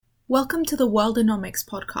Welcome to the Worldonomics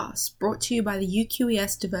podcast, brought to you by the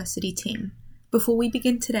UQES Diversity Team. Before we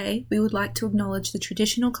begin today, we would like to acknowledge the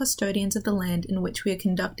traditional custodians of the land in which we are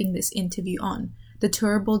conducting this interview on, the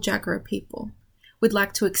Turrbal Jagera people. We'd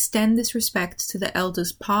like to extend this respect to the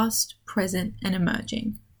elders past, present, and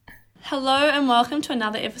emerging. Hello and welcome to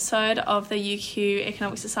another episode of the UQ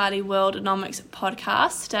Economic Society Worldonomics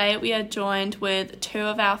podcast. Today we are joined with two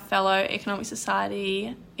of our fellow Economic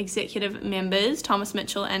Society executive members,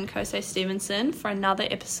 Mitchell and Kosei Stephenson, for another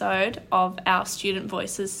episode of our Student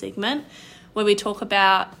Voices segment, where we talk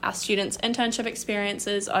about our students' internship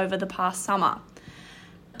experiences over the past summer.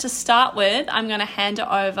 To start with, I'm going to hand it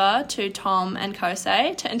over to Tom and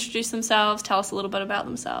Kosei to introduce themselves, tell us a little bit about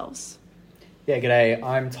themselves. Yeah, g'day,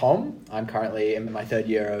 I'm Tom. I'm currently in my third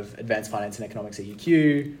year of Advanced Finance and Economics at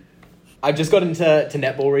UQ. I just got into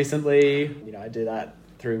netball recently. I do that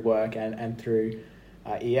through work and through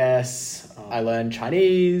ES. I learned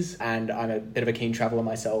Chinese, and I'm a bit of a keen traveller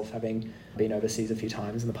myself, having been overseas a few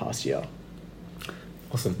times in the past year.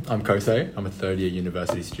 Awesome. I'm Kosei. I'm a third-year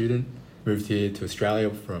university student. Moved here to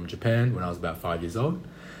Australia from Japan when I was about 5 years old.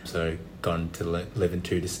 So gone to live in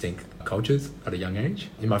two distinct cultures at a young age.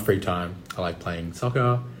 In my free time, I like playing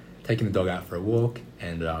soccer, taking the dog out for a walk,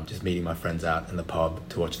 and just meeting my friends out in the pub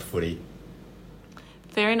to watch the footy.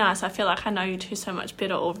 Very nice. I feel like I know you two so much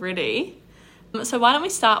better already. So why don't we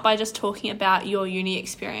start by just talking about your uni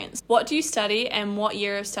experience. What do you study and what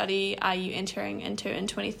year of study are you entering into in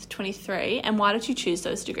 2023, and why did you choose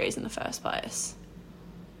those degrees in the first place?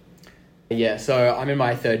 Yeah, so I'm in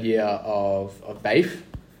my third year of BAFE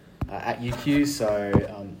at UQ,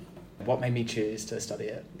 so what made me choose to study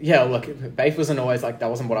it? Yeah, look, BAFE wasn't always that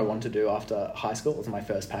wasn't what I wanted to do after high school. It was my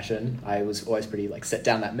first passion. I was always pretty set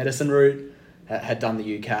down that medicine route, had done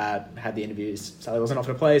the UCAT, had the interviews, so I wasn't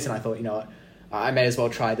offered a place, and I thought, I may as well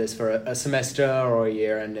try this for a semester or a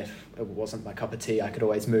year, and if it wasn't my cup of tea, I could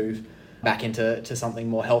always move back into something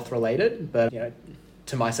more health related. But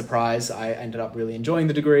to my surprise, I ended up really enjoying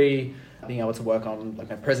the degree, being able to work on my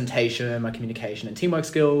presentation, my communication and teamwork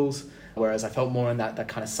skills, whereas I felt more in that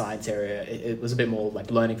kind of science area. It was a bit more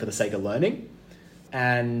learning for the sake of learning.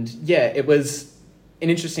 And yeah, it was an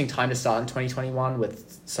interesting time to start in 2021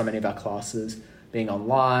 with so many of our classes being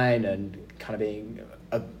online and kind of being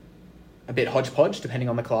a bit hodgepodge depending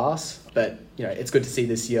on the class. But it's good to see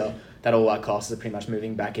this year that all our classes are pretty much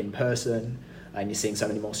moving back in person, and you're seeing so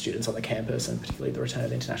many more students on the campus, and particularly the return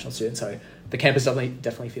of international students. So the campus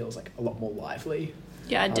definitely feels a lot more lively.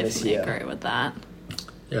 Yeah, I definitely agree with that.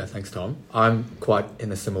 Yeah, thanks, Tom. I'm quite in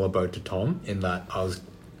a similar boat to Tom in that I was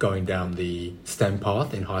going down the STEM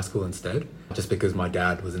path in high school instead, just because my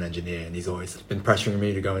dad was an engineer and he's always been pressuring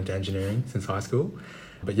me to go into engineering since high school.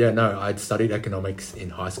 But yeah, no, I'd studied economics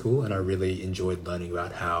in high school, and I really enjoyed learning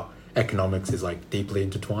about how economics is deeply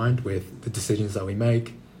intertwined with the decisions that we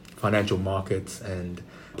make, financial markets and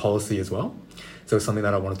policy as well. So it's something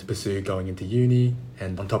that I wanted to pursue going into uni.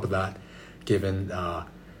 And on top of that, given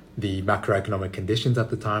the macroeconomic conditions at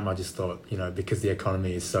the time, I just thought, because the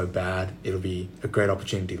economy is so bad, it'll be a great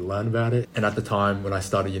opportunity to learn about it. And at the time when I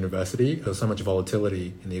started university, there was so much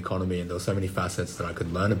volatility in the economy and there were so many facets that I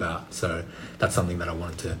could learn about. So that's something that I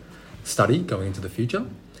wanted to study going into the future.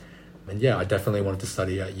 And yeah, I definitely wanted to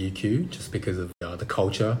study at UQ just because of the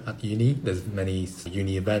culture at uni. There's many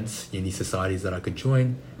uni events, uni societies that I could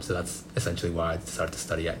join. So that's essentially why I decided to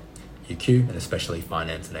study at UQ, and especially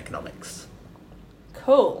finance and economics.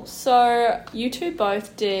 Cool. So you two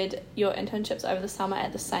both did your internships over the summer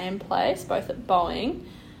at the same place, both at Boeing.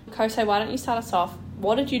 Kosei, why don't you start us off?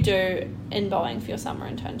 What did you do in Boeing for your summer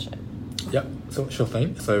internship? Yep, so sure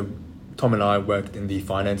thing. So Tom and I worked in the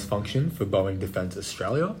finance function for Boeing Defense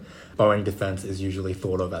Australia. Boeing Defense is usually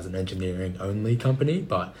thought of as an engineering-only company,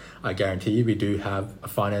 but I guarantee you we do have a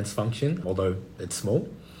finance function, although it's small.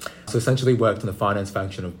 So essentially worked in the finance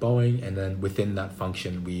function of Boeing, and then within that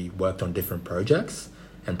function we worked on different projects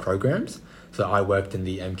and programs. So I worked in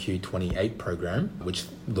the MQ-28 program, which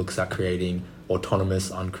looks at creating autonomous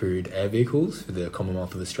uncrewed air vehicles for the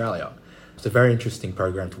Commonwealth of Australia. It's a very interesting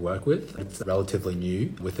program to work with. It's relatively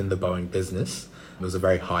new within the Boeing business. It was a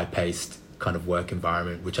very high-paced kind of work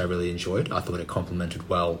environment, which I really enjoyed. I thought it complemented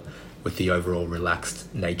well with the overall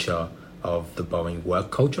relaxed nature of the Boeing work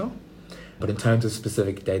culture. But in terms of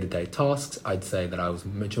specific day-to-day tasks, I'd say that I was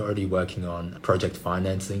majority working on project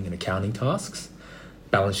financing and accounting tasks,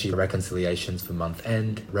 balance sheet reconciliations for month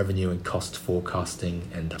end, revenue and cost forecasting,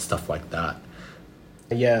 and stuff like that.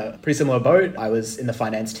 Yeah, pretty similar boat. I was in the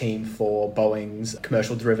finance team for Boeing's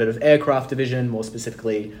commercial derivative aircraft division, more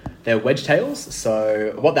specifically their wedge tails.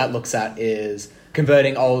 So what that looks at is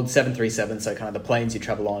converting old 737, so kind of the planes you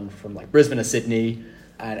travel on from Brisbane to Sydney,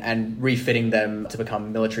 and refitting them to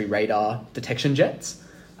become military radar detection jets.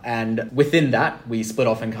 And within that, we split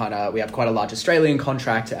off and we have quite a large Australian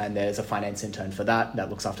contract, and there's a finance intern for that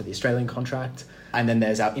looks after the Australian contract. And then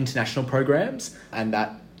there's our international programs, and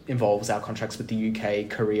that involves our contracts with the UK,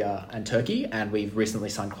 Korea, and Turkey. And we've recently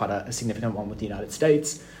signed quite a significant one with the United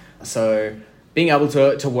States. So being able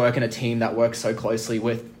to work in a team that works so closely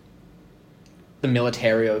with the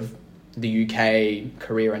military of the UK,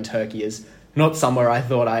 Korea, and Turkey is not somewhere I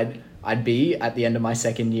thought I'd be at the end of my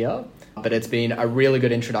second year. But it's been a really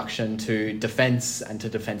good introduction to defence and to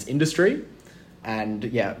defence industry. And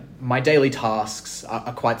yeah, my daily tasks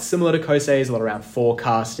are quite similar to Kosei's, a lot around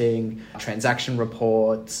forecasting, transaction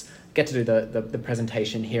reports, get to do the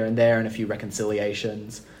presentation here and there and a few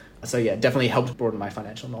reconciliations. So yeah, definitely helped broaden my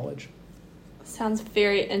financial knowledge. Sounds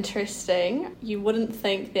very interesting. You wouldn't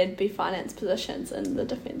think there'd be finance positions in the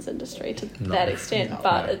defence industry to that extent,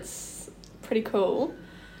 but it's pretty cool.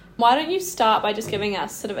 Why don't you start by just giving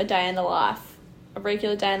us sort of a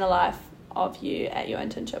regular day in the life of you at your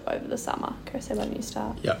internship over the summer? Kosei, why don't you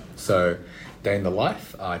start? Yeah, so day in the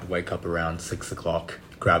life, I'd wake up around 6 o'clock,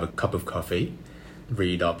 grab a cup of coffee,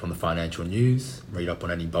 read up on the financial news, read up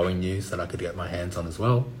on any Boeing news that I could get my hands on as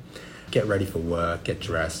well, get ready for work, get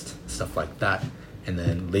dressed, stuff like that, and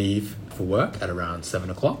then leave for work at around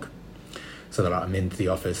 7 o'clock so that I'm into the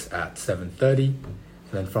office at 7:30.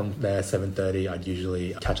 And then from there, 7:30, I'd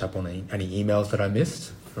usually catch up on any emails that I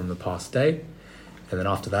missed from the past day. And then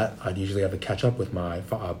after that, I'd usually have a catch up with my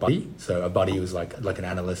buddy. So a buddy was like an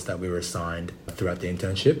analyst that we were assigned throughout the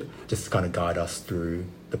internship, just to kind of guide us through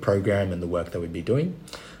the program and the work that we'd be doing.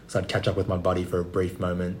 So I'd catch up with my buddy for a brief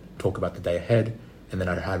moment, talk about the day ahead, and then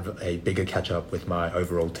I'd have a bigger catch up with my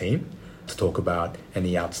overall team to talk about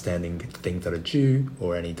any outstanding things that are due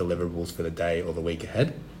or any deliverables for the day or the week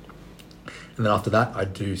ahead. And then after that,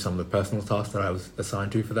 I'd do some of the personal tasks that I was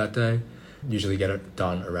assigned to for that day. Usually get it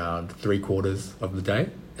done around 3/4 of the day.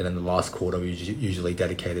 And then the last quarter was usually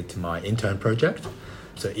dedicated to my intern project.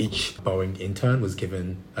 So each Boeing intern was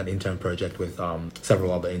given an intern project with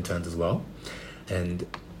several other interns as well. And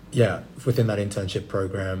yeah, within that internship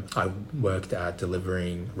program, I worked at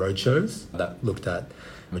delivering roadshows that looked at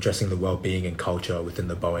addressing the well-being and culture within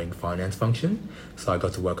the Boeing finance function. So I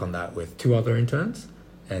got to work on that with 2 other interns.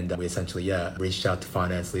 And we essentially, reached out to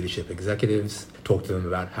finance leadership executives, talked to them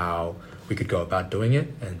about how we could go about doing it,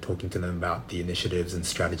 and talking to them about the initiatives and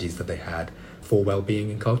strategies that they had for well-being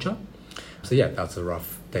and culture. So yeah, that's a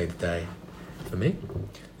rough day-to-day for me.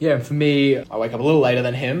 Yeah, for me, I wake up a little later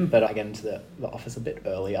than him, but I get into the office a bit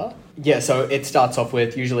earlier. Yeah, so it starts off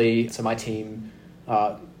with my team,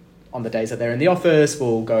 on the days that they're in the office,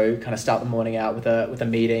 we'll go kind of start the morning out with a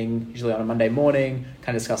meeting, usually on a Monday morning,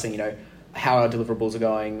 kind of discussing, how our deliverables are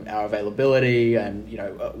going, our availability, and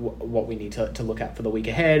what we need to look at for the week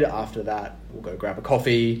ahead. After that, we'll go grab a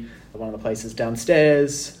coffee at one of the places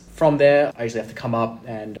downstairs. From there, I usually have to come up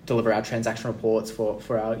and deliver our transaction reports for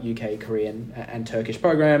our UK, Korean, and Turkish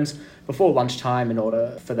programs before lunchtime in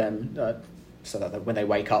order for them, so that when they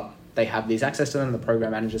wake up, they have these access to them. The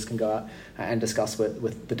program managers can go out and discuss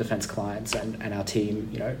with the defence clients and our team,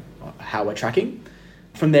 how we're tracking.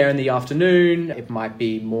 From there in the afternoon, it might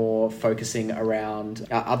be more focusing around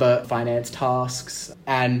other finance tasks.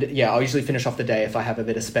 And yeah, I'll usually finish off the day if I have a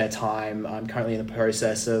bit of spare time. I'm currently in the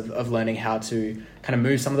process of learning how to kind of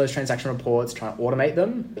move some of those transaction reports, trying to automate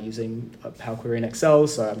them using Power Query and Excel.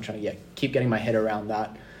 So I'm trying to keep getting my head around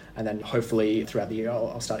that. And then hopefully throughout the year,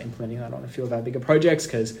 I'll start implementing that on a few of our bigger projects,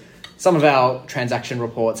 because some of our transaction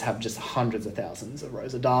reports have just hundreds of thousands of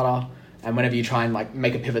rows of data. And whenever you try and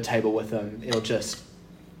make a pivot table with them, it'll just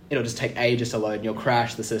take ages to load and you'll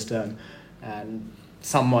crash the system and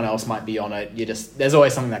someone else might be on it. There's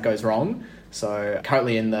always something that goes wrong. So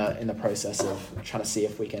currently in the process of trying to see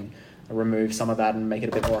if we can remove some of that and make it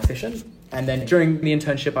a bit more efficient. And then during the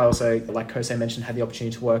internship, I also, like Kosei mentioned, had the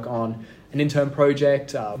opportunity to work on an intern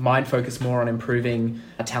project. Mine focused more on improving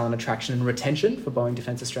talent attraction and retention for Boeing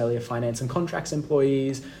Defense Australia finance and contracts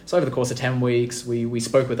employees. So over the course of 10 weeks, we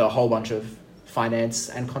spoke with a whole bunch of finance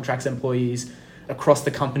and contracts employees across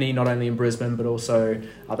the company, not only in Brisbane, but also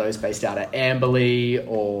those based out at Amberley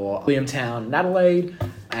or Williamtown and Adelaide.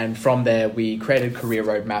 And from there, we created career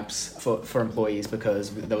roadmaps for employees,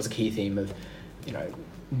 because there was a key theme of,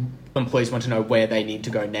 employees want to know where they need to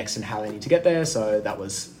go next and how they need to get there. So that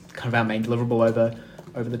was kind of our main deliverable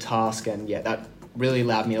over the task. And yeah, that really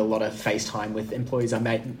allowed me a lot of face time with employees I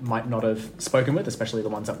might not have spoken with, especially the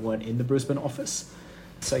ones that weren't in the Brisbane office.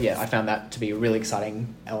 So yeah, I found that to be a really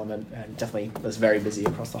exciting element, and definitely was very busy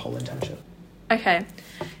across the whole internship. Okay.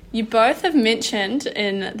 You both have mentioned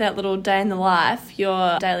in that little day in the life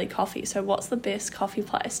your daily coffee. So what's the best coffee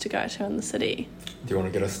place to go to in the city? Do you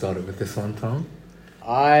want to get us started with this one, Tom?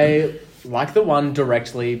 I like the one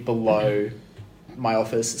directly below my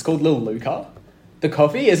office. It's called Little Luca. The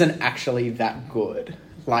coffee isn't actually that good.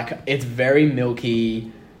 Like, it's very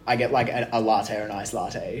milky. I get like a latte or an iced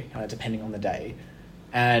latte, kind of depending on the day.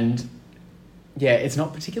 And yeah, it's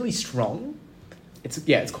not particularly strong.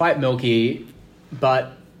 It's quite milky,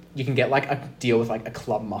 but you can get like a deal with like a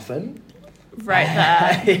club muffin. Right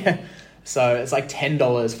there. Yeah. So it's like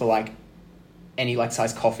 $10 for like any like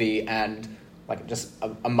size coffee and like just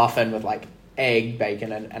a muffin with like egg,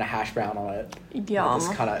 bacon, and a hash brown on it. Yum. It's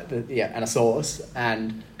kind of, and a sauce.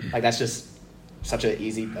 And like that's just such an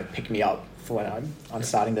easy like pick me up for when I'm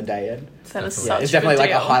starting the day. And That is yeah, such it's a definitely good like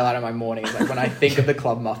deal. a highlight of my morning. Like when I think of the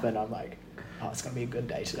club muffin, I'm like, oh, it's gonna be a good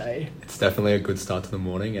day today. It's definitely a good start to the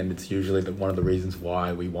morning, and it's usually one of the reasons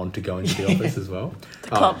why we want to go into the office as well. The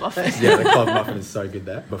club muffin. Yeah, the club muffin is so good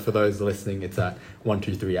there. But for those listening, it's at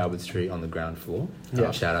 123 Albert Street on the ground floor.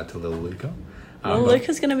 Yeah. Shout out to Little Luca. Well, but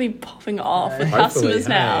Luca's going to be popping off with Hopefully, customers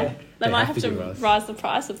now. hey, They they might have have to to give us- rise the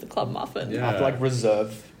price of the club muffin. Yeah. I have to like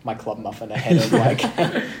reserve my club muffin ahead of like.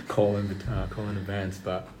 call in advance,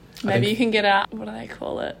 but Maybe you can get out, what do they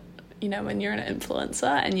call it? You know, when you're an influencer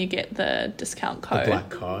and you get the discount the code. black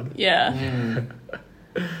card. Yeah.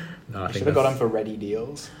 No, I Should have got them for ready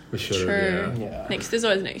deals. We should True. have. Yeah. There's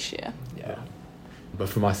always next year. Yeah. But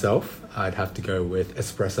for myself, I'd have to go with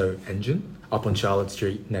Espresso Engine up on Charlotte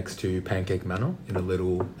Street next to Pancake Manor in a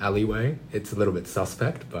little alleyway. It's a little bit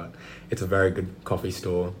suspect, but it's a very good coffee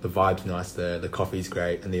store. The vibe's nice there, the coffee's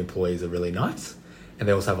great, and the employees are really nice. And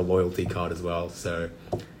they also have a loyalty card as well. So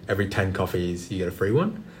every 10 coffees, you get a free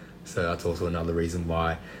one. So that's also another reason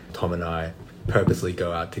why Tom and I purposely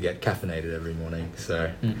go out to get caffeinated every morning.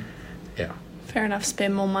 So, yeah. Fair enough,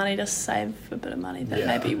 spend more money to save a bit of money that Yeah,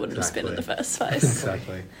 maybe you wouldn't have spent in the exactly. first place.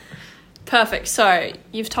 Exactly. Perfect. So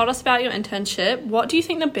you've told us about your internship. What do you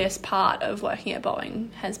think the best part of working at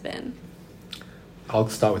Boeing has been? I'll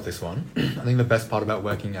start with this one. I think the best part about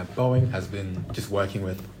working at Boeing has been just working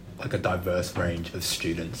with like a diverse range of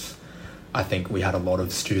students. I think we had a lot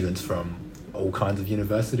of students from all kinds of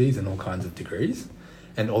universities and all kinds of degrees.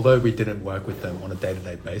 And although we didn't work with them on a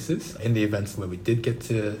day-to-day basis, in the events where we did get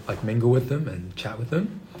to like mingle with them and chat with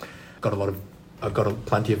them, I've got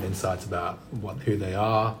plenty of insights about who they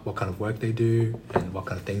are, what kind of work they do, and what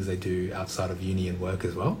kind of things they do outside of uni and work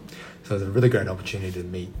as well. So it's a really great opportunity to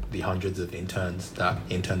meet the hundreds of interns that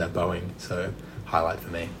interned at Boeing. So highlight for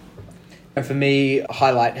me. And for me, a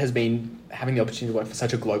highlight has been having the opportunity to work for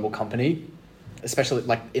such a global company, especially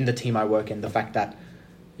like in the team I work in. The fact that,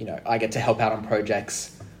 you know, I get to help out on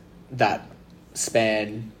projects that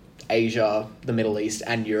span Asia, the Middle East,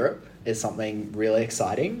 and Europe is something really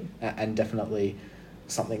exciting and definitely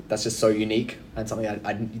something that's just so unique and something that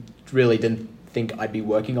I really didn't think I'd be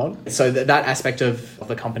working on. So that aspect of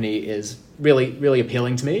the company is really, really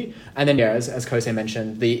appealing to me. And then, yeah, as Kosei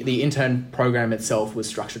mentioned, the intern program itself was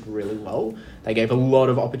structured really well. They gave a lot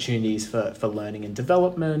of opportunities for learning and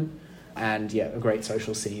development, and yeah, a great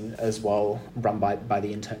social scene as well, run by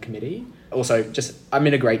the intern committee. Also, just I'm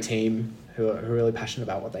in a great team who are really passionate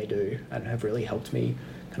about what they do and have really helped me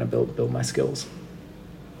kind of build my skills.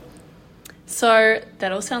 So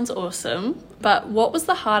that all sounds awesome, but what was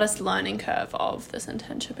the hardest learning curve of this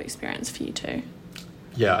internship experience for you two?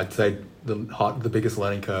 Yeah, I'd say the biggest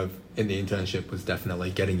learning curve in the internship was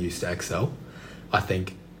definitely getting used to Excel. I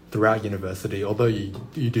think throughout university, although you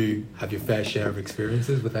do have your fair share of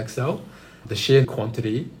experiences with Excel, the sheer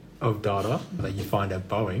quantity of data that you find at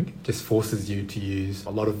Boeing just forces you to use a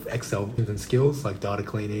lot of Excel and skills like data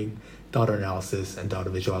cleaning, data analysis, and data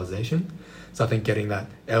visualization. So I think getting that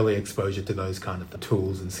early exposure to those kind of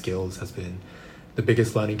tools and skills has been the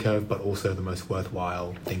biggest learning curve, but also the most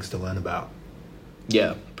worthwhile things to learn about.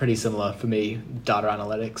 Yeah, pretty similar for me. Data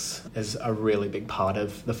analytics is a really big part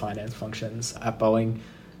of the finance functions at Boeing,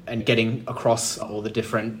 and getting across all the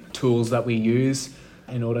different tools that we use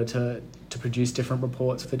in order to produce different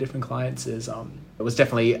reports for different clients is it was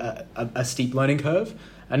definitely a steep learning curve.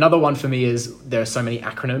 Another one for me is there are so many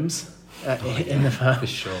acronyms in the firm. For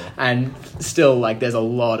sure. And still, like, there's a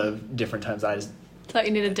lot of different terms that I just... It's like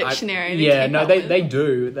you need a dictionary. They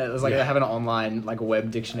do. There's like they have an online like web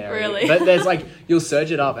dictionary. Really? But there's like you'll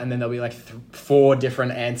search it up and then there'll be like 4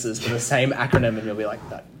 different answers for the same acronym and you'll be like,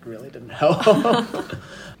 that really didn't help.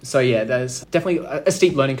 So yeah, there's definitely a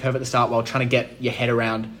steep learning curve at the start while trying to get your head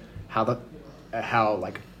around how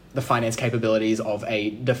the finance capabilities of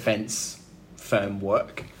a defense firm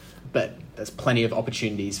work. But there's plenty of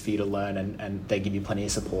opportunities for you to learn and they give you plenty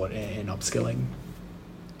of support in upskilling.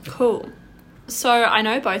 Cool. So I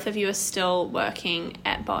know both of you are still working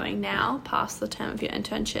at Boeing now, past the term of your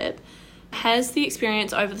internship. Has the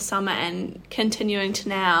experience over the summer and continuing to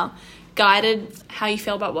now guided how you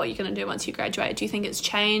feel about what you're going to do once you graduate? Do you think it's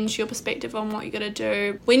changed your perspective on what you're going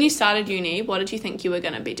to do? When you started uni, what did you think you were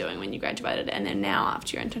going to be doing when you graduated? And then now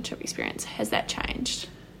after your internship experience, has that changed?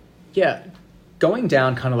 Yeah, going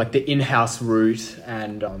down kind of like the in-house route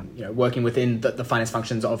and working within the finance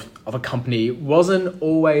functions of a company wasn't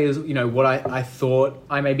always what I thought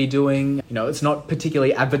I may be doing. It's not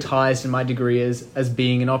particularly advertised in my degree as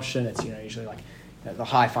being an option. It's usually like the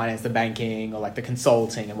high finance, the banking, or like the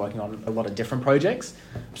consulting, and working on a lot of different projects.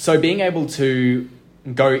 So being able to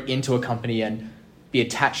go into a company and be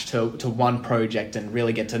attached to one project and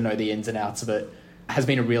really get to know the ins and outs of it has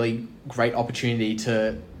been a really great opportunity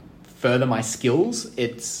to further my skills.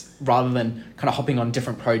 It's rather than kind of hopping on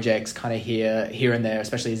different projects kind of here and there,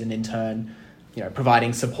 especially as an intern,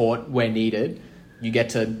 providing support where needed. You get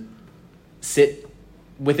to sit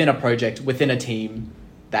within a project, within a team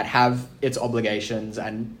that have its obligations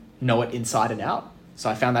and know it inside and out. So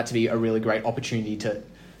I found that to be a really great opportunity to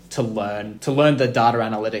learn the data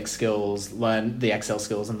analytics skills, learn the Excel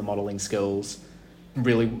skills and the modeling skills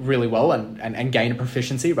really, really well and gain a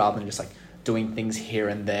proficiency rather than just like doing things here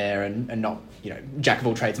and there and not, jack of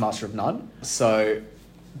all trades, master of none. So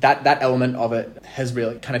that element of it has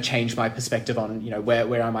really kind of changed my perspective on,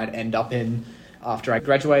 where I might end up in after I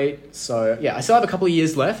graduate. So yeah, I still have a couple of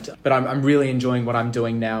years left, but I'm really enjoying what I'm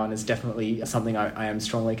doing now, and it's definitely something I am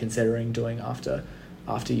strongly considering doing after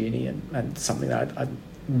uni, and something that I'm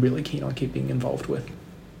really keen on keeping involved with.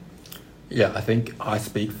 Yeah, I think I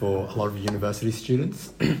speak for a lot of university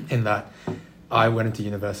students in that I went into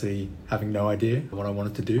university having no idea what I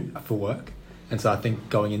wanted to do for work. And so I think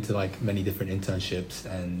going into like many different internships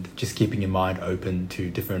and just keeping your mind open to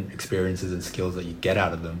different experiences and skills that you get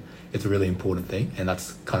out of them, it's a really important thing. And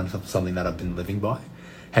that's kind of something that I've been living by.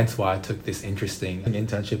 Hence why I took this interesting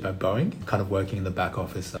internship at Boeing, kind of working in the back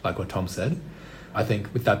office, like what Tom said. I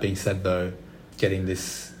think with that being said though, getting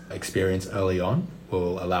this experience early on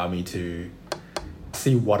will allow me to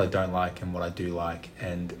see what I don't like and what I do like,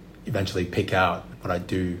 and eventually pick out what I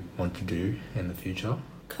do want to do in the future.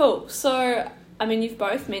 Cool. So, you've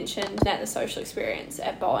both mentioned that the social experience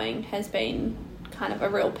at Boeing has been kind of a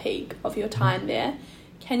real peak of your time there.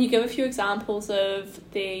 Can you give a few examples of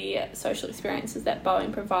the social experiences that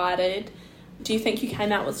Boeing provided? Do you think you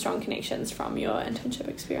came out with strong connections from your internship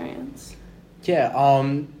experience?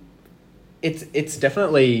 Yeah, it's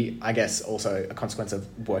definitely, I guess, also a consequence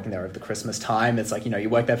of working there over the Christmas time. It's like, you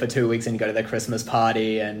work there for 2 weeks and you go to their Christmas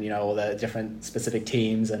party and, all the different specific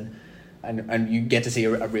teams and you get to see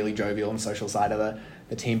a really jovial and social side of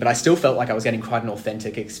the team. But I still felt like I was getting quite an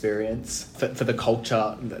authentic experience for the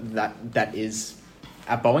culture that is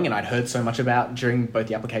at Boeing, and I'd heard so much about during both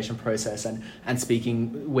the application process and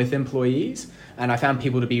speaking with employees. And I found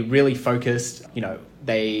people to be really focused.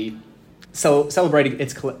 They celebrated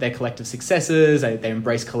their collective successes, they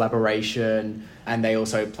embrace collaboration, and they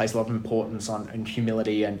also place a lot of importance on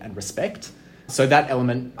humility and respect. So that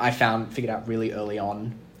element I figured out really early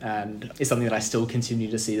on, and is something that I still continue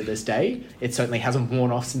to see to this day. It certainly hasn't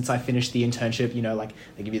worn off since I finished the internship. Like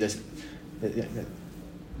they give you this,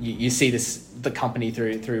 you see the company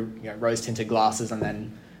through rose-tinted glasses, and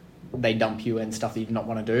then they dump you in stuff that you do not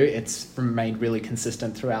want to do. It's remained really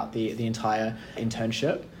consistent throughout the entire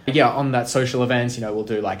internship. Yeah, on that social events, we'll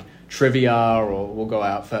do like trivia, or we'll go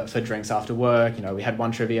out for drinks after work. We had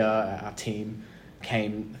one trivia, our team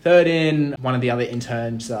came third in. One of the other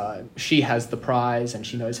interns, she has the prize and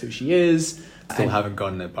she knows who she is. Still haven't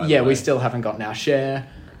gotten it, by the way. Yeah, we still haven't gotten our share.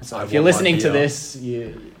 So if you're listening to this,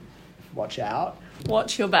 you watch out.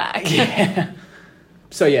 Watch your back. Yeah.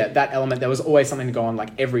 So yeah, that element, there was always something to go on like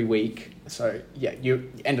every week. So yeah,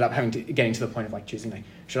 you ended up getting to the point of like choosing like,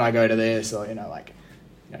 should I go to this, or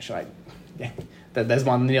should I? Yeah, there's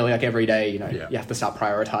one nearly like every day. You have to start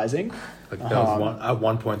prioritizing. Like there was one at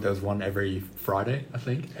one point. There was one every Friday, I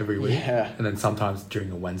think, every week, and then sometimes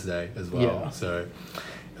during a Wednesday as well. Yeah. So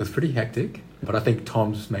it was pretty hectic. But I think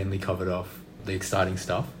Tom's mainly covered off the exciting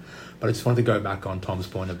stuff. But I just wanted to go back on Tom's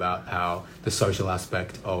point about how the social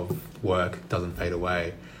aspect of work doesn't fade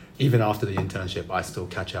away. Even after the internship, I still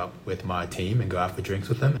catch up with my team and go out for drinks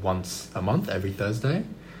with them once a month,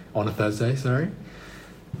 on a Thursday, sorry.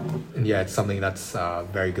 And yeah, it's something that's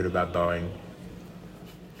very good about Boeing.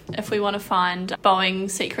 if we want to find Boeing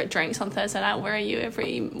secret drinks on Thursday night, where are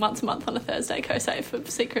you once a month on a Thursday, Kosei, for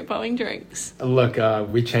secret Boeing drinks? Look,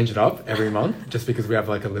 we change it up every month just because we have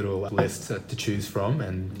like a little list to choose from,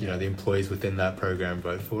 and you know the employees within that program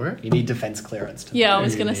vote for it. You need defense clearance. Yeah, I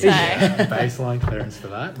was going to say. Baseline clearance for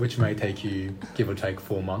that, which may take you, give or take,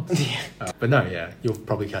 4 months. But no, yeah, you'll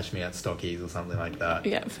probably catch me at Stockies or something like that.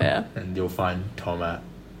 Yeah, fair. And you'll find Tom at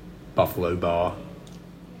Buffalo Bar.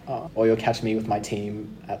 Or you'll catch me with my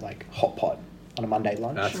team at like Hot Pot on a Monday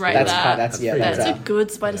lunch. That's a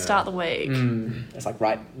good way to start the week. It's like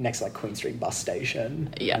right next to like Queen Street bus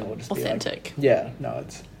station. Yeah, and we'll just authentic.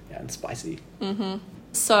 It's spicy. Mm-hmm.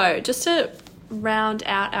 So just to round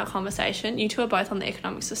out our conversation, you two are both on the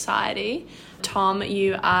Economic Society. Tom,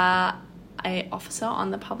 you are a officer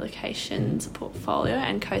on the publications portfolio,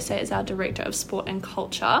 and Kosei is our Director of Sport and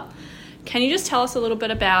Culture. Can you just tell us a little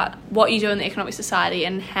bit about what you do in the Economic Society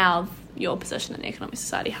and how your position in the Economic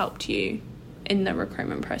Society helped you in the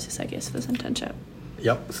recruitment process, I guess, for this internship?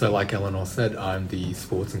 Yep, so like Eleanor said, I'm the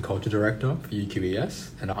Sports and Culture Director for UQES,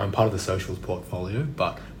 and I'm part of the socials portfolio,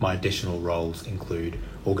 but my additional roles include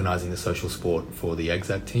organising the social sport for the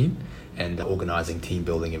exec team and organising team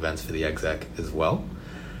building events for the exec as well.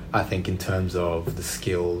 I think in terms of the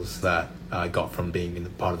skills that I got from being in the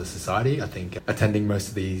part of the society, I think attending most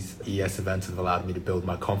of these ES events have allowed me to build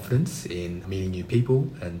my confidence in meeting new people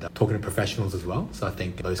and talking to professionals as well. So I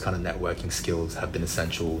think those kind of networking skills have been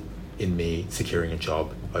essential in me securing a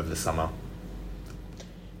job over the summer.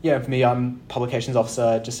 Yeah, for me, I'm publications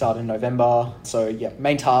officer, just started in November. So yeah,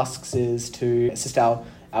 main tasks is to assist our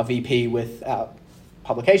VP with our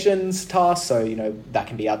publications tasks. So, you know, that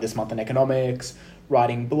can be our This Month in Economics,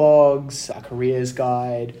 writing blogs, our careers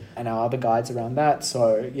guide, and our other guides around that.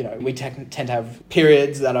 So, you know, we tend to have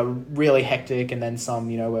periods that are really hectic, and then some,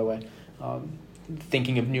 you know, where we're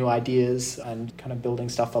thinking of new ideas and kind of building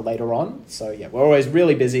stuff for later on. So yeah, we're always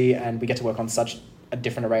really busy, and we get to work on such a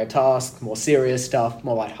different array of tasks, more serious stuff,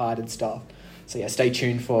 more lighthearted stuff. So yeah, stay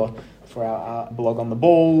tuned for our blog on the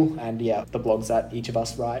ball, and yeah, the blogs that each of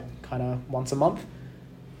us write kind of once a month.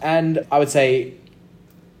 And I would say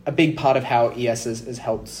a big part of how ES has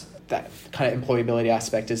helped that kind of employability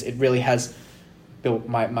aspect is it really has built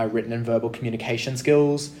my written and verbal communication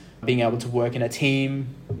skills, being able to work in a team,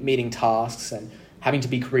 meeting tasks, and having to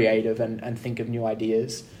be creative and think of new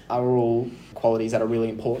ideas are all qualities that are really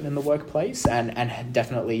important in the workplace and have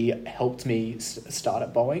definitely helped me start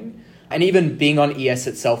at Boeing. And even being on ES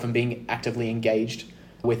itself and being actively engaged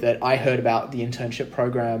with it, I heard about the internship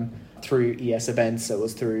program through ES events. It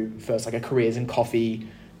was through first like a Careers and Coffee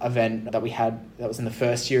event that we had that was in the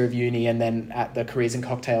first year of uni, and then at the Careers and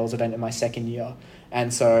Cocktails event in my second year.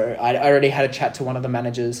 And so I already had a chat to one of the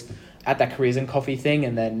managers at that Careers and Coffee thing,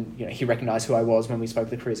 and then, you know, he recognized who I was when we spoke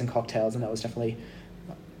to the Careers and Cocktails, and that was definitely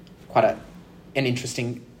quite an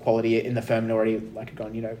interesting quality in the firm, and already like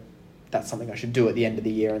gone, you know, that's something I should do at the end of the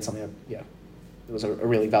year, and something it was a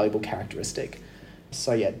really valuable characteristic.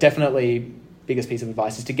 So yeah, definitely biggest piece of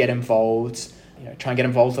advice is to get involved. You know, try and get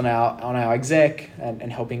involved on our exec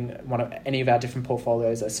and helping any of our different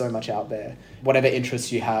portfolios. There's so much out there. Whatever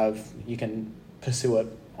interests you have, you can pursue it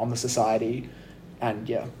on the society, and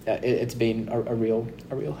yeah, it's been a real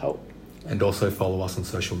help. And also follow us on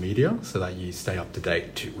social media so that you stay up to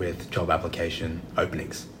date with job application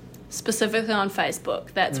openings. Specifically on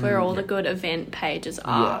Facebook, that's where all the good event pages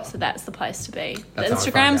are. So that's the place to be. That's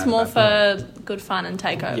Instagram's more for good fun and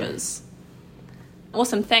takeovers.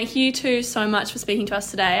 Awesome. Thank you two so much for speaking to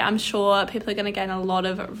us today. I'm sure people are going to gain a lot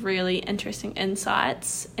of really interesting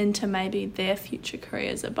insights into maybe their future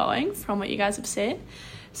careers at Boeing from what you guys have said.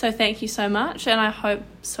 So thank you so much, and I hope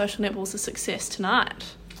Social Netball's a success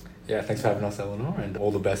tonight. Yeah, thanks for having us, Eleanor, and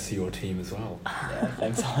all the best to your team as well. Yeah,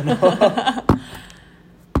 thanks, Eleanor.